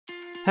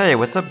Hey,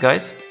 what's up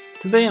guys?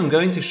 Today I'm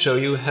going to show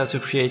you how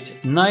to create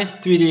nice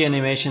 3D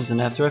animations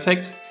in After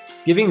Effects,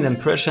 giving the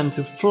impression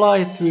to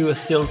fly through a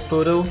still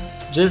photo,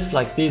 just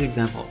like these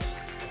examples.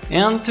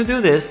 And to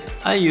do this,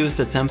 I used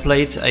a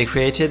template I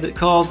created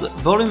called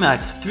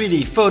VoluMax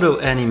 3D Photo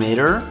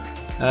Animator.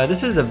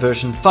 This is the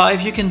version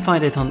 5, you can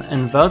find it on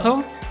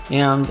Envato.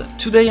 And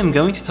today I'm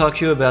going to talk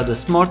to you about the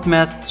Smart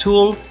Mask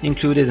tool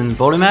included in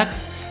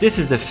VoluMax. This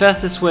is the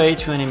fastest way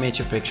to animate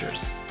your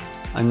pictures.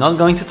 I'm not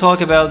going to talk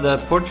about the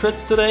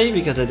portraits today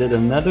because I did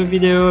another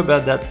video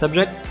about that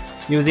subject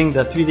using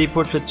the 3D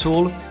portrait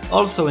tool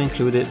also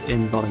included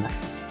in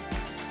VoluMax.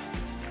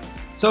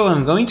 So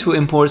I'm going to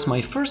import my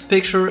first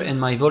picture in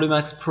my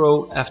VoluMax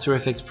Pro After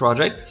Effects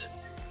projects.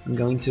 I'm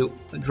going to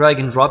drag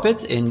and drop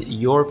it in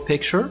your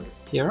picture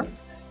here.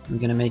 I'm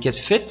going to make it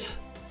fit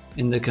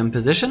in the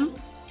composition.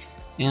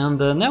 And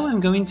now I'm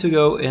going to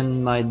go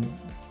in my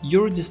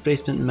Your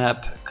Displacement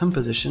Map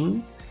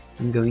composition.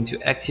 I'm going to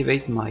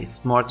activate my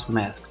Smart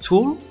Mask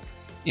tool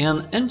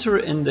and enter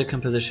in the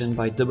composition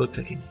by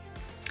double-clicking.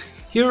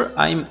 Here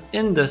I'm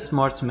in the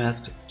Smart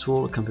Mask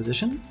tool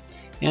composition,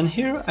 and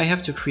here I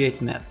have to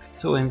create mask.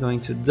 So I'm going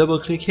to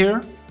double-click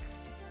here,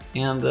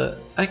 and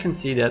I can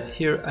see that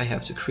here I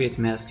have to create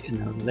mask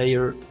in a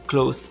layer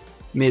close,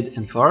 mid,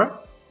 and far.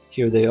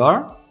 Here they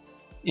are,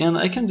 and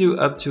I can do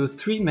up to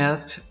 3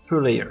 masks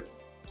per layer.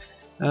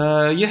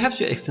 You have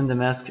to extend the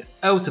mask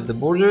out of the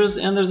borders,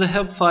 and there's a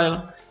help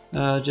file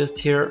just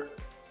here,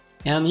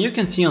 and you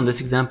can see on this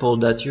example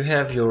that you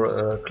have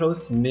your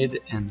close, mid,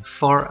 and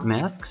far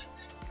masks.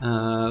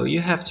 You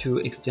have to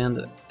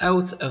extend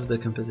out of the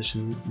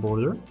composition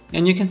border,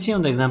 and you can see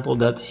on the example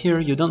that here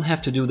you don't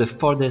have to do the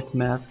farthest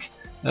mask,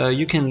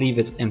 you can leave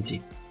it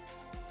empty.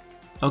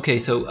 Okay,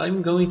 so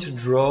I'm going to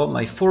draw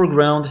my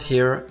foreground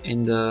here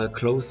in the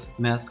close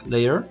mask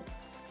layer.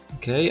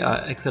 Okay,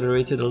 I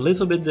accelerated a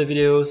little bit the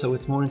video so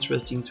it's more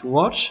interesting to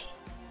watch.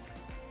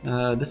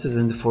 This is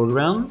in the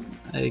foreground.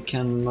 I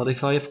can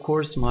modify, of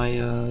course,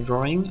 my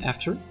drawing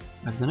after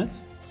I've done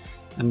it.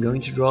 I'm going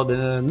to draw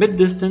the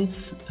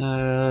mid-distance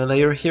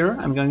layer here.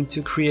 I'm going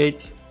to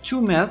create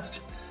 2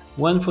 masks,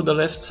 one for the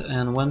left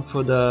and one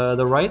for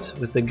the right,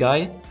 with the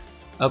guy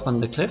up on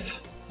the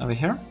cliff over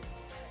here.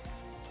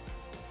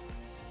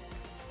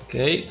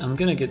 Okay, I'm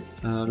gonna get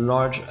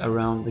large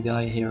around the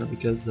guy here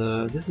because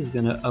this is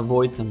gonna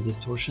avoid some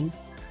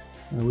distortions.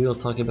 We will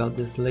talk about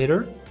this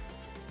later.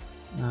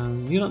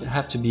 You don't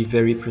have to be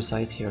very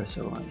precise here,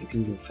 so you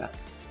can go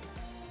fast.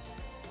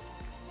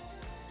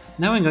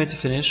 Now I'm going to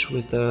finish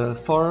with the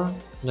far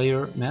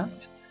layer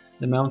mask,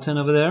 the mountain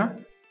over there.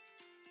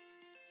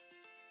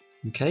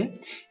 Okay,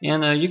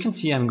 and you can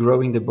see I'm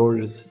growing the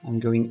borders. I'm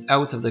going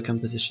out of the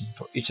composition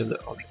for each of the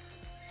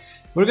objects.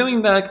 We're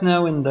going back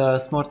now in the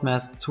Smart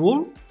Mask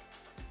tool,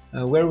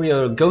 where we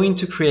are going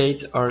to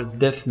create our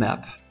depth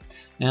map.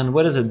 And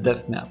what is a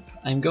depth map?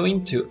 I'm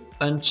going to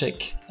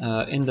uncheck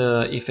in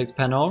the effect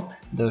panel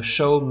the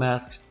show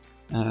mask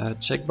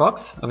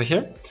checkbox over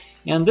here,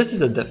 and this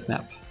is a depth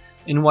map.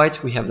 In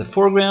white we have the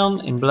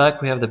foreground, in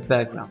black we have the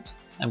background.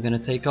 I'm going to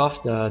take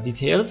off the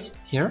details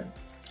here,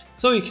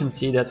 so you can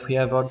see that we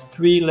have our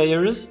 3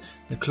 layers,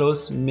 the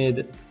close,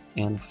 mid,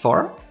 and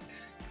far.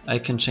 I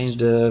can change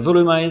the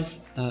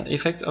volumize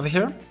effect over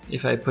here.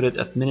 If I put it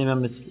at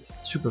minimum, it's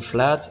super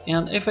flat,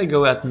 and if I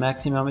go at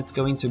maximum, it's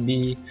going to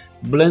be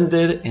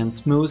blended and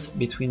smooth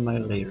between my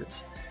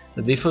layers.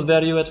 The default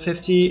value at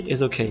 50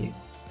 is okay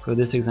for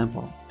this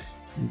example.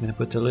 I'm going to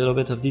put a little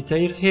bit of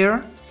detail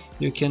here.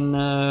 You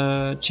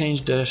can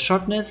change the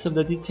sharpness of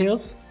the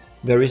details,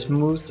 very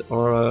smooth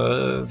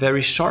or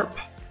very sharp.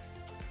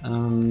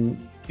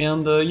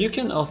 And you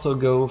can also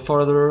go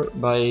further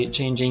by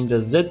changing the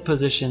Z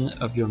position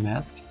of your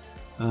mask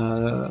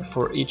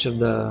for each of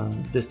the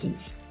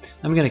distance.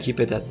 I'm going to keep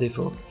it at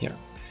default here.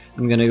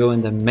 I'm going to go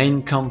in the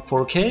main comp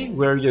 4K,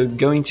 where you're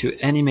going to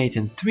animate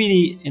in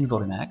 3D in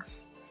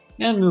VoluMax,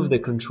 and move the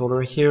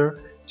controller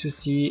here to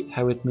see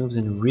how it moves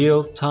in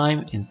real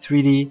time in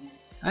 3D.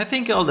 I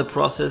think all the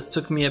process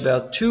took me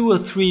about 2 or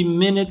 3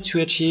 minutes to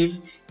achieve,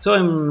 so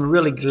I'm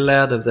really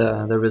glad of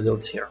the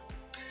results here.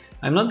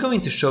 I'm not going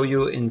to show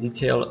you in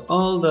detail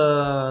all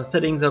the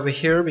settings over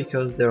here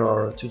because there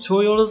are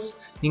tutorials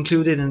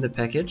included in the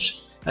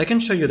package. I can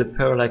show you the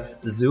parallax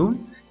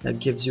zoom that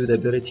gives you the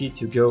ability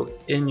to go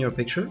in your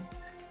picture,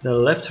 the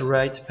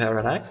left-right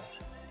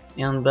parallax,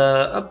 and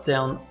the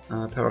up-down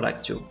parallax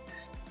too.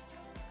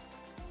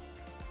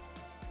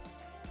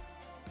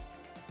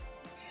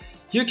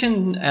 You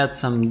can add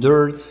some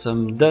dirt,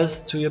 some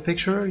dust to your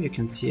picture. You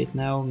can see it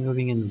now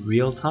moving in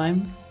real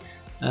time.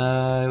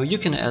 You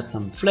can add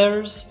some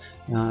flares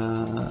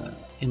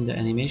in the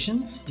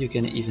animations. You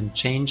can even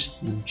change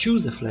and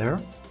choose a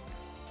flare.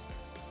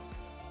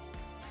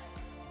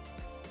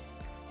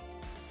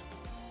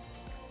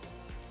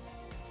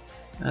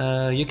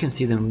 You can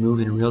see them move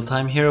in real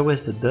time here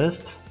with the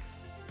dust.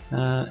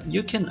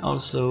 You can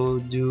also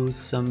do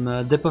some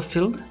depth of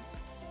field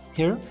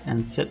here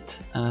and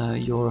set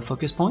your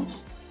focus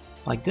points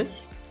like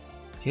this.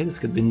 Okay, this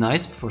could be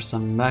nice for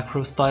some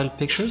macro style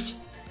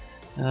pictures.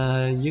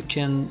 You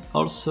can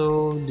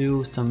also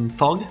do some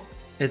fog.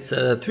 It's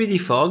a 3D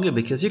fog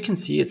because you can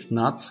see it's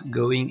not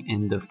going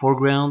in the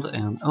foreground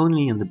and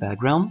only in the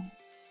background.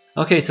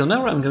 Okay, so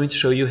now I'm going to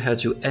show you how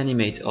to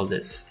animate all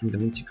this. I'm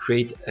going to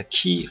create a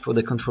key for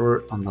the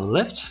controller on the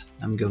left.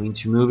 I'm going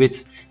to move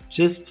it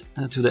just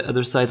to the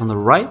other side on the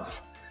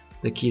right.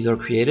 The keys are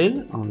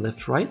created on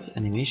left-right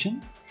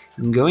animation.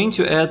 I'm going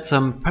to add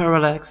some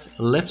parallax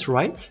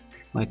left-right.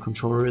 My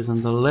controller is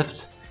on the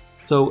left,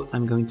 so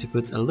I'm going to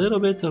put a little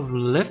bit of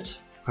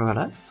left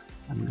parallax.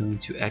 I'm going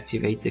to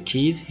activate the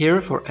keys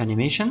here for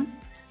animation,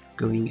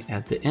 going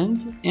at the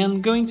end,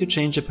 and going to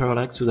change the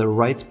parallax to the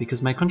right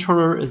because my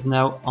controller is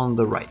now on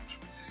the right.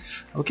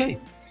 Okay,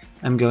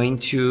 I'm going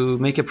to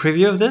make a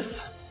preview of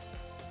this.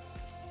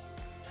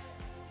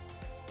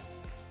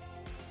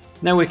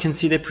 Now we can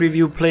see the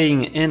preview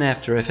playing in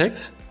After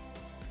Effects.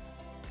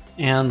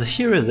 And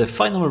here is the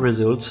final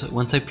result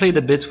once I played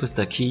a bit with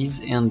the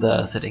keys and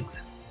the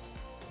settings.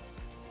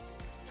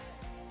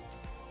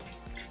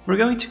 We're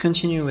going to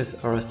continue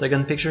with our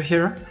second picture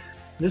here.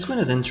 This one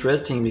is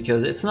interesting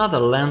because it's not a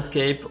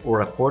landscape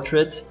or a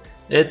portrait,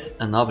 it's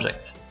an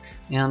object.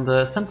 And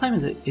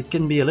sometimes it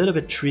can be a little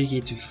bit tricky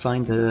to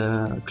find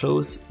the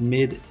close,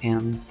 mid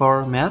and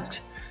far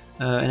masks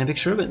in a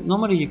picture, but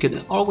normally you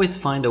can always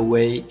find a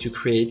way to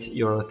create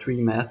your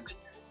 3 masks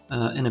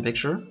in a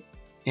picture.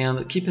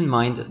 And keep in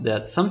mind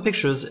that some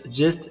pictures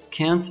just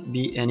can't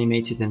be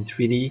animated in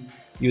 3D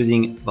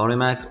using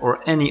VoluMax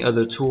or any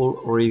other tool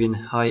or even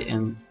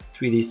high-end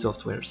 3D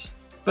softwares.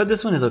 But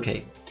this one is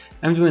okay.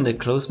 I'm doing the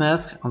close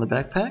mask on the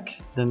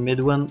backpack, the mid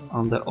one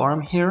on the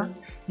arm here,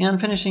 and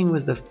finishing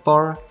with the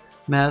far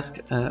mask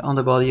on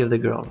the body of the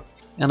girl.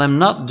 And I'm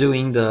not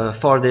doing the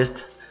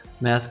farthest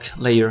mask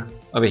layer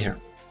over here.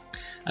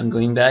 I'm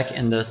going back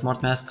in the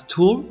Smart Mask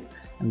tool.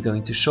 I'm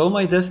going to show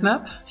my depth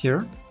map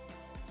here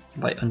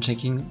by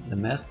unchecking the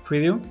mask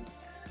preview.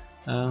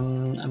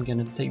 I'm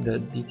gonna take the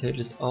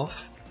details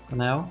off for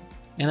now,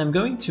 and I'm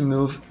going to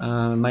move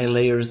my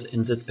layers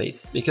in Z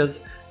space because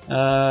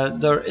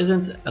there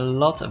isn't a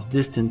lot of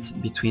distance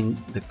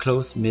between the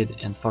close,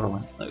 mid and far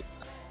ones now.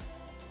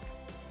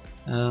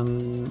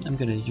 I'm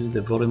gonna use the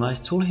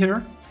Volumize tool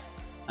here.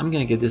 I'm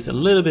gonna get this a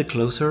little bit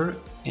closer,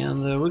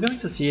 and we're going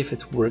to see if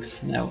it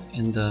works now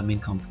in the main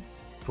comp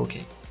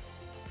 4K.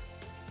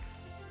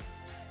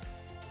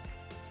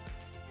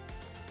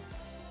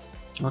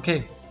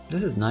 Okay,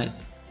 this is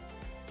nice.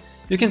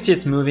 You can see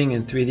it's moving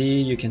in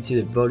 3D, you can see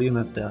the volume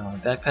of the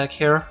backpack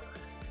here.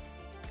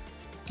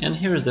 And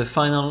here is the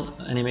final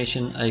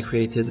animation I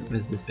created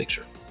with this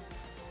picture.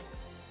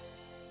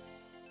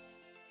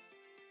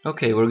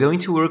 Okay, we're going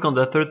to work on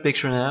the third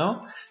picture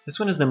now. This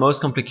one is the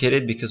most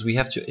complicated because we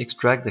have to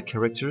extract the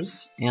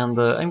characters, and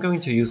I'm going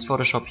to use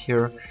Photoshop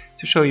here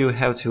to show you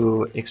how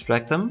to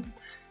extract them.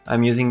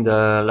 I'm using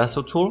the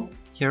lasso tool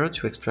here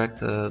to extract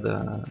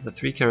the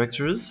 3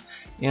 characters,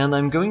 and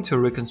I'm going to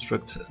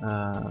reconstruct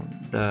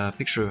the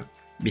picture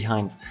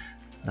behind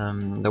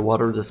the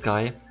water, the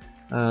sky,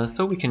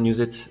 so we can use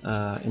it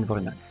in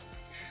VoluMax.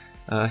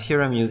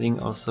 Here I'm using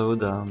also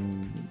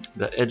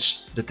the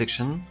edge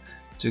detection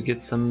to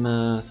get some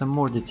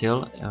more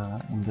detail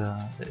in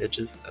the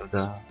edges of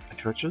the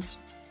characters.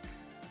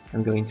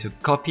 I'm going to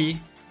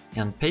copy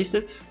and paste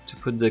it to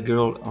put the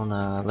girl on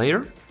a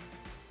layer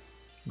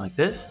like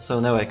this, so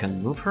now I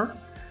can move her.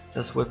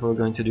 That's what we're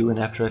going to do in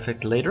After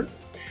Effects later.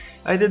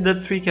 I did the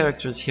 3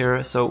 characters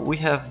here, so we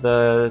have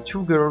the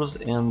 2 girls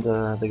and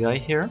the guy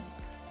here.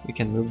 We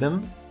can move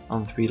them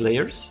on 3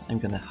 layers. I'm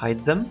gonna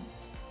hide them.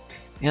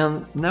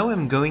 And now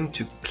I'm going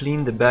to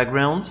clean the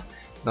background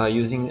by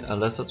using a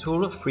lasso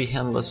tool, a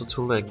freehand lasso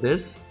tool like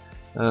this.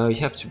 You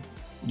have to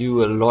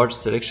do a large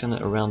selection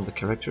around the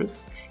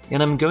characters.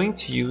 And I'm going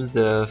to use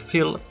the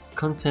Fill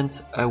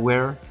Content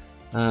Aware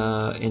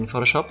in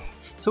Photoshop,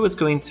 so it's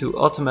going to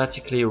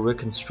automatically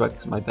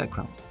reconstruct my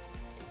background,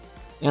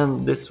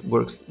 and this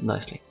works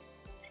nicely.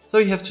 So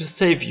you have to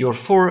save your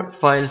 4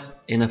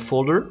 files in a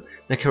folder,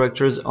 the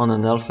characters on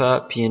an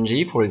alpha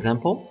PNG for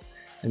example.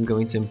 I'm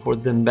going to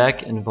import them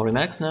back in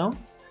VoluMax now,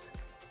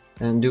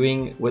 and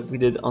doing what we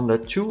did on the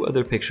 2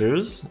 other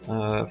pictures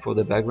for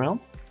the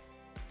background.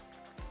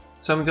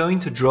 So I'm going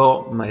to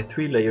draw my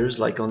 3 layers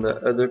like on the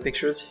other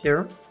pictures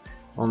here,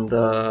 on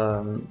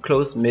the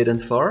close, mid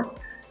and far,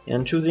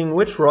 and choosing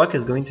which rock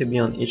is going to be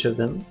on each of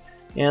them.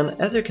 And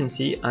as you can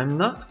see, I'm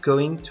not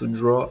going to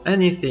draw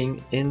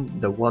anything in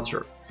the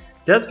water.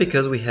 That's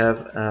because we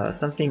have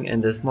something in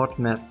the Smart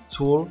Mask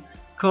tool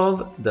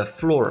called the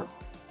floor.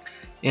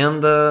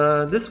 And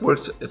this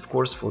works of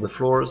course for the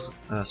floors,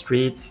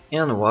 streets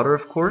and water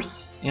of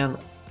course. And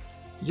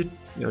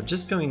you're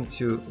just going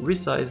to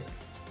resize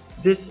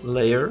this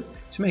layer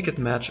to make it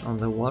match on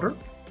the water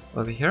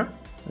over here.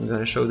 I'm going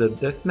to show the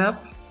depth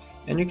map,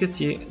 and you can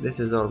see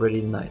this is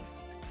already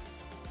nice.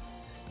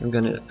 I'm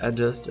going to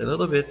adjust a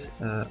little bit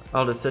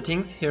all the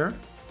settings here.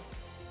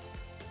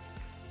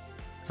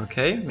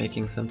 Okay,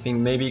 making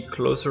something maybe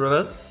closer to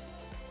us.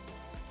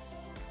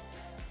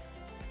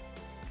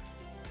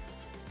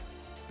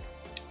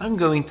 I'm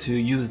going to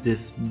use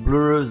this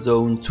blur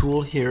zone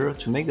tool here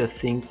to make the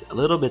things a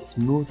little bit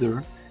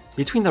smoother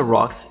between the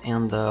rocks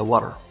and the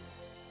water.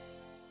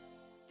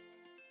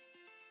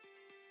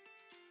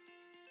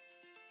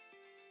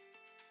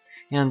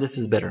 And this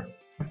is better.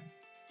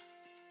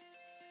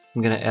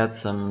 I'm gonna add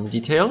some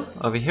detail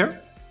over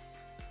here.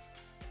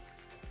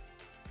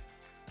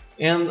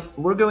 And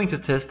we're going to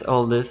test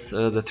all this,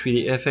 the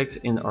 3D effect,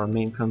 in our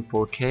main comp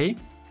 4K.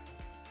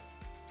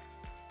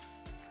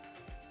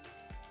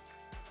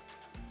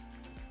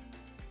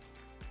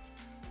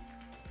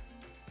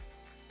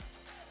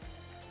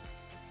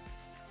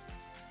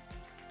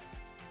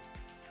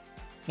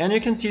 And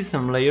you can see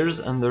some layers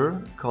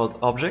under called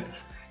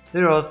objects.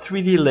 There are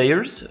 3D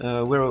layers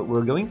where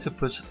we're going to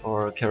put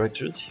our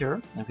characters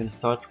here. I'm going to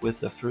start with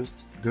the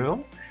first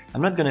girl.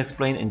 I'm not going to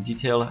explain in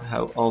detail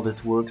how all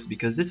this works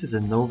because this is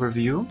an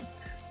overview.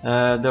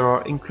 There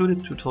are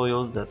included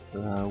tutorials that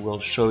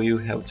will show you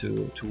how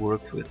to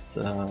work with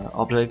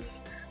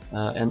objects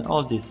and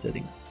all these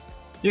settings.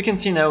 You can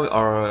see now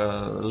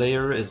our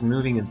layer is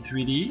moving in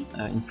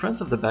 3D in front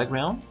of the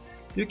background.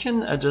 You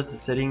can adjust the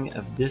setting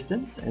of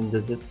distance and the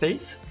Z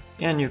space,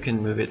 and you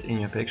can move it in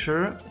your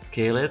picture,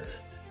 scale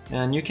it,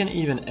 and you can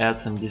even add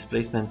some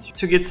displacement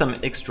to get some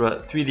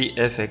extra 3D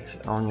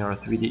effect on your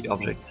 3D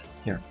object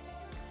here.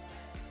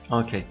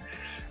 Okay,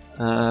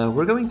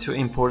 we're going to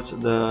import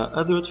the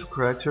other two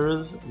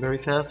characters very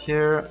fast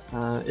here.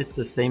 It's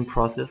the same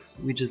process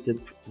we just did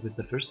with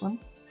the first one.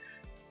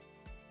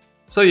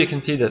 So you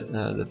can see that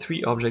the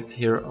three objects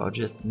here are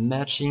just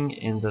matching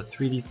in the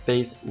 3D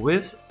space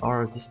with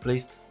our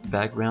displaced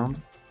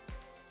background.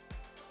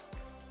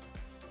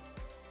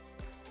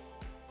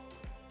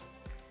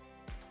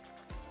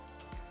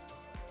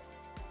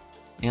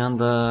 And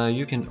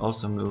you can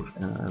also move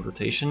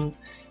rotation.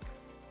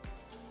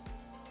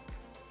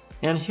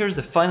 And here's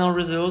the final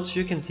result.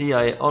 You can see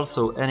I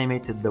also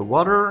animated the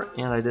water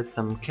and I did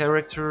some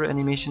character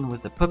animation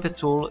with the puppet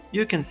tool.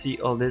 You can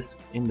see all this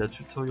in the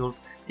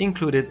tutorials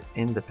included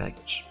in the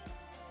package.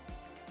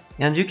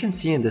 And you can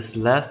see in this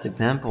last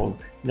example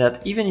that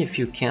even if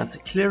you can't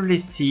clearly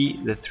see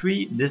the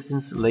three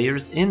distance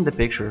layers in the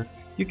picture,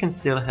 you can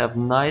still have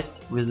nice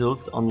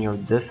results on your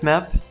depth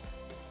map.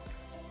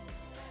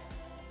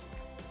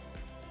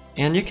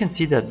 And you can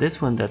see that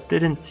this one that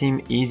didn't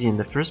seem easy in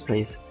the first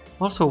place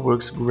also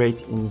works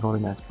great in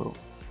VoluMax Pro.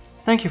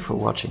 Thank you for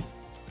watching.